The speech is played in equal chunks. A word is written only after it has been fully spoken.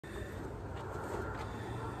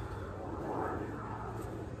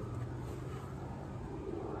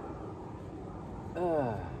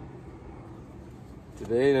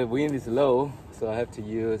Today the wind is low, so I have to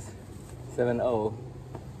use 7.0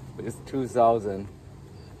 with this 2000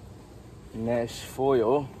 mesh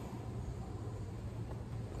foil.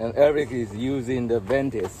 And Eric is using the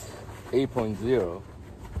Ventis 8.0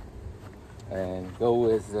 and go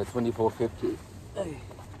with the 2450.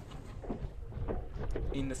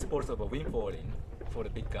 In the sports of wind foiling, for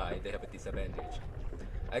the big guy, they have a disadvantage.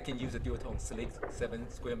 I can use a Duotone slick 7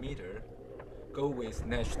 square meter, go with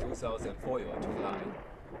Nash 2000 foil to fly.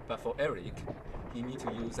 But for Eric, he needs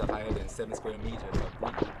to use a higher than 7 square meter of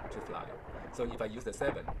wind to fly. So if I use the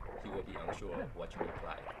 7, he will be unsure what to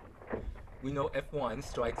apply. We know F1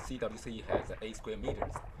 strike CWC has 8 square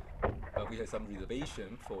meters, but we had some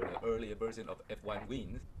reservation for the earlier version of F1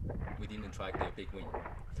 wings. We didn't try their big wing.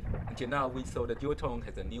 Until now, we saw the Duotone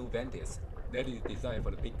has a new Ventis that is designed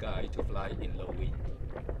for the big guy to fly in low wind.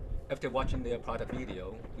 After watching their product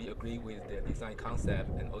video, we agree with their design concept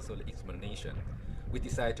and also the explanation. We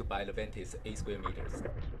decided to buy the Ventis 8 square meters.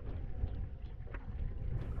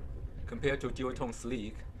 Compared to Duotone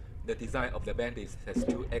Sleek, the design of the Ventis has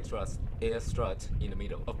 2 extra air struts in the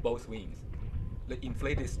middle of both wings. The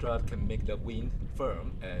inflated strut can make the wing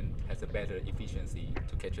firm and has a better efficiency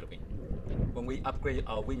to catch the wind. When we upgrade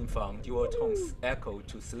our wing from Duotone's Echo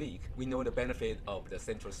to Sleek, we know the benefit of the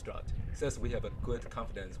central strut. Thus, we have a good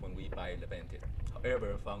confidence when we buy the Ventis.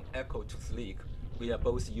 However, from Echo to Sleek, we are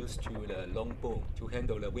both used to the long boom to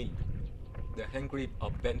handle the wind. The hand grip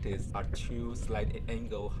of Ventis are 2 slight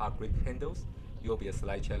angle hard grip handles. It will be a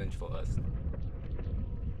slight challenge for us.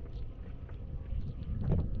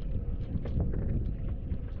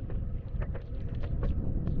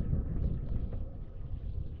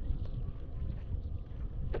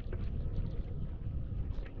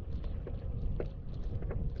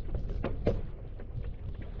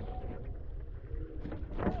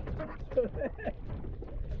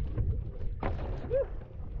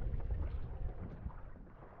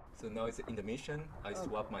 So now it's intermission. I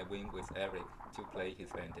swap my wing with Eric to play his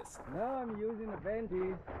Ventis. Now I'm using the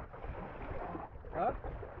Ventis. Up.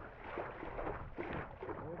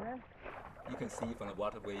 Okay. You can see from the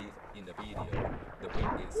water wave in the video, the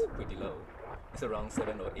wind is pretty low. It's around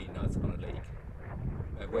 7 or 8 knots on the lake.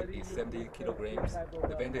 My weight is 70 kilograms.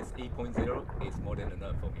 The Ventis 8.0 is more than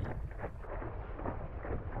enough for me.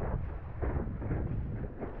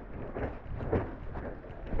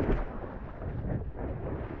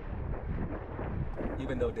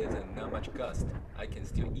 Even though there's not much gust, I can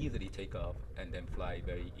still easily take off and then fly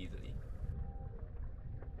very easily.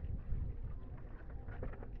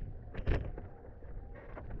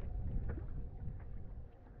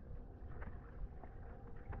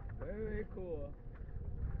 Very cool.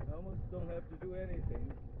 I almost don't have to do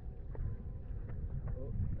anything.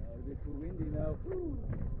 Oh, now it's a bit too windy now. Woo.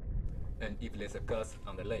 And if there's a gust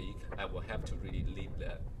on the lake, I will have to really leave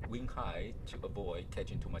the wing high to avoid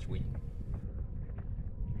catching too much wind.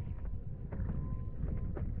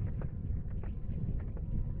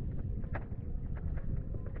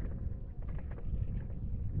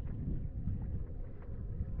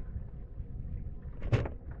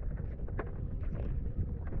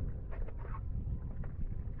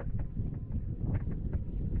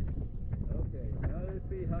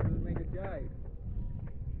 See how to make a jibe.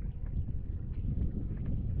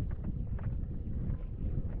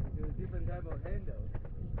 There's a different type of handle.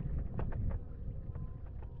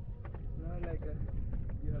 Not like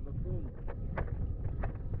you have a boom.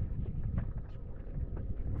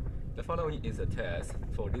 The following is a test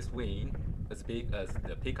for this wing as big as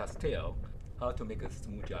the peacock's tail, how to make a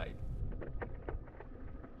smooth jibe.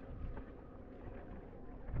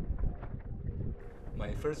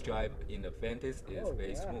 My first jibe in the Ventis is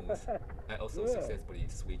very smooth. I also successfully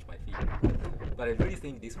switched my feet. But I really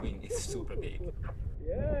think this wing is super big.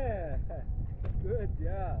 Yeah, good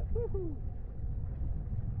job. Woo-hoo.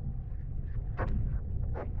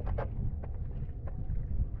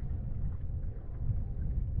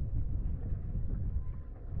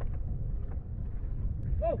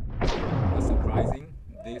 Oh. What's surprising,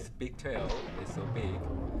 this big tail is so big,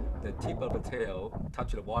 the tip of the tail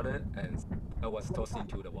touched the water and I was tossed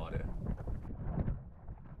into the water.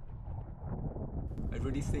 I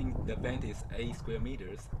really think the Ventis 8 square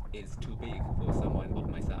meters is too big for someone of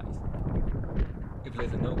my size. If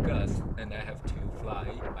there's no gust and I have to fly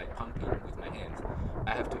by pumping with my hands,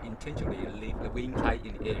 I have to intentionally leave the wing high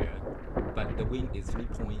in the air, but the wing is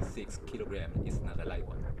 3.6 kilograms, it's not a light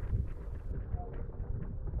one.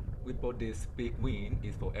 We bought this big wing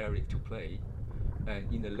is for Eric to play,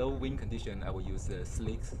 and in the low wind condition I will use a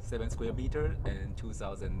Sleek 7 square meter and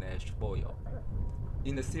 2000 Nash foil.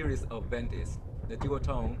 In the series of Ventis, the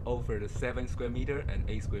Duotone offered 7 square meter and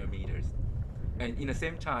 8 square meters. And in the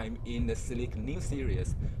same time, in the Slick new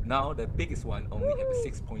series, now the biggest one only have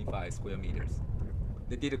 6.5 square meters.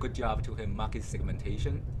 They did a good job to have market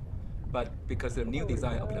segmentation, but because of the new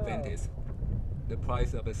design of the Ventis, the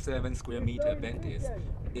price of a 7 square meter Ventis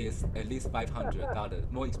is at least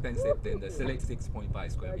 $500, more expensive than the Slick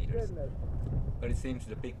 6.5 square meters. But it seems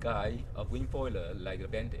the big guy of wing foiler like the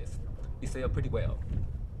Ventis, it sell pretty well.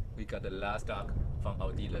 We got the last stock from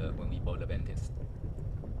our dealer when we bought the Ventis.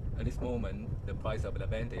 At this moment, the price of the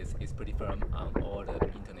Ventis is pretty firm on all the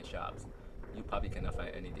internet shops. You probably cannot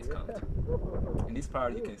find any discount. In this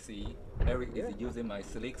part, you can see Eric is using my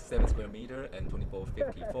Slick 7 square meter and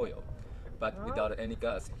 2450 foil, but without any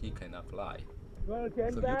guts, he cannot fly. So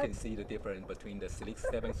you can see the difference between the Slick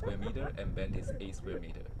 7 square meter and Ventis 8 square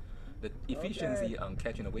meter. The efficiency on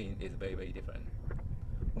catching the wind is very, very different.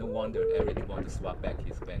 No wonder Eric wants to swap back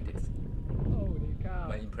his Ventis.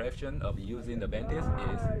 My impression of using the Ventis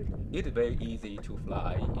is it's very easy to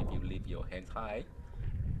fly if you leave your hands high.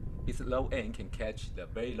 Its low end can catch the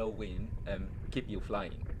very low wind and keep you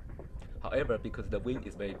flying. However, because the wind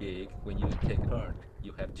is very big, when you take turn,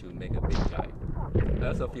 you have to make a big dive. I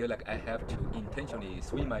also feel like I have to intentionally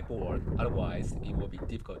swing my board, otherwise it will be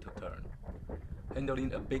difficult to turn.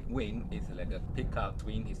 Handling a big wind is like a peacock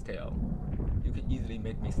swinging his tail. You can easily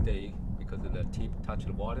make mistakes because of the tip touch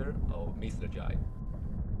the water or miss the jibe.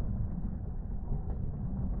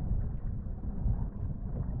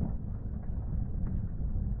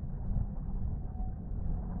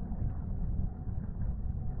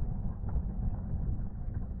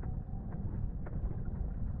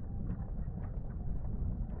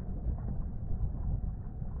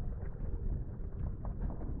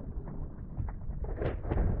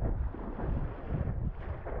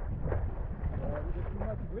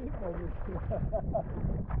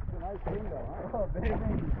 Nice window, huh? Oh, very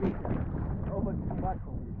nice. Almost too much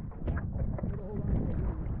for me.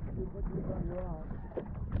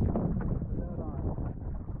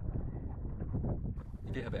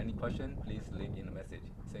 If you have any question, please leave in a message.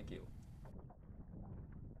 Thank you.